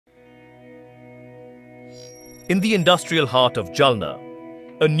In the industrial heart of Jalna,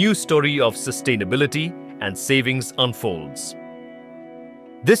 a new story of sustainability and savings unfolds.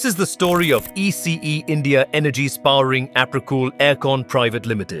 This is the story of ECE India Energy's powering Approcool Aircon Pvt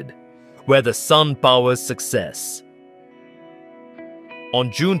Limited, where the sun powers success.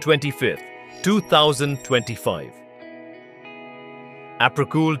 On June 25, 2025,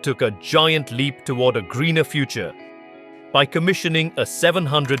 Approcool took a giant leap toward a greener future by commissioning a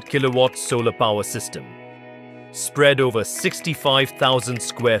 700 kilowatt solar power system, spread over 65,000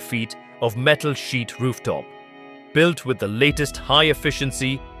 square feet of metal sheet rooftop. Built with the latest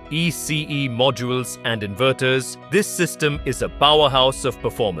high-efficiency ECE modules and inverters, this system is a powerhouse of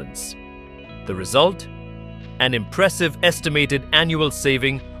performance. The result? An impressive estimated annual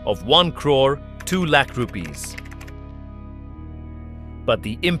saving of 1 crore 2 lakh rupees. But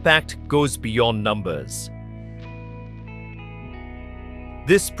the impact goes beyond numbers.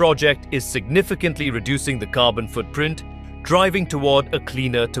 This project is significantly reducing the carbon footprint, driving toward a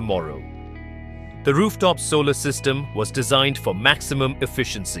cleaner tomorrow. The rooftop solar system was designed for maximum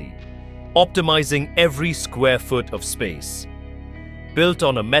efficiency, optimizing every square foot of space. Built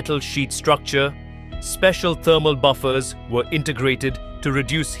on a metal sheet structure, special thermal buffers were integrated to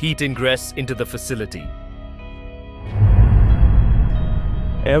reduce heat ingress into the facility.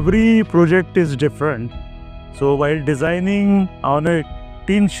 Every project is different, so while designing on a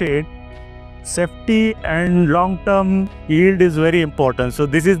tin shade, safety and long-term yield is very important. So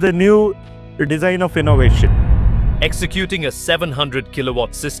this is the new design of innovation. Executing a 700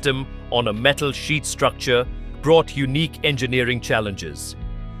 kilowatt system on a metal sheet structure brought unique engineering challenges,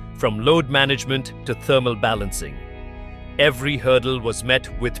 from load management to thermal balancing. Every hurdle was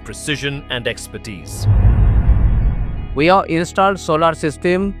met with precision and expertise. We have installed solar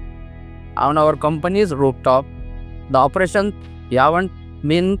system on our company's rooftop. The operations haven't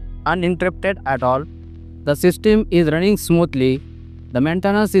been uninterrupted at all. The system is running smoothly. The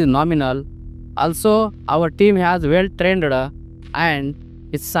maintenance is nominal. Also, our team has well-trained and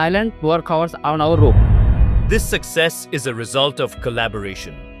it's silent work hours on our roof. This success is a result of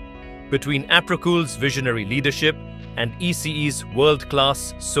collaboration between Approcool's visionary leadership and ECE's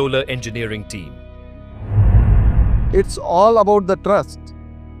world-class solar engineering team. It's all about the trust.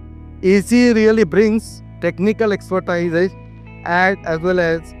 ECE really brings technical expertise and as well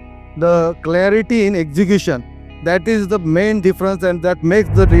as the clarity in execution. That is the main difference, and that makes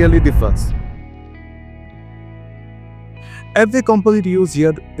the really difference. Every composite used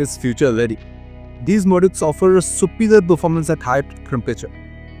here is future ready. These modules offer superior performance at high temperature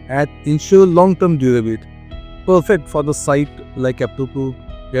and ensure long-term durability, perfect for the site like Approcool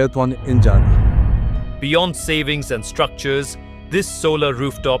Aircon in Jalna. Beyond savings and structures, this solar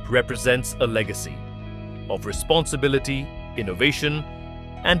rooftop represents a legacy of responsibility, innovation,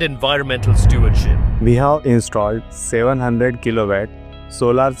 and environmental stewardship. We have installed 700 kilowatt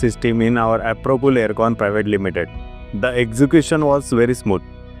solar system in our Approcool Aircon Pvt Limited. The execution was very smooth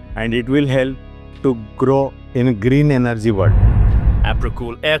and it will help to grow in a green energy world.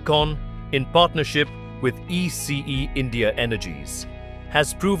 Approcool Aircon, in partnership with ECE India Energies,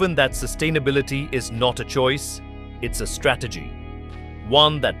 has proven that sustainability is not a choice, it's a strategy,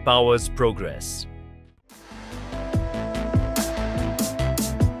 one that powers progress.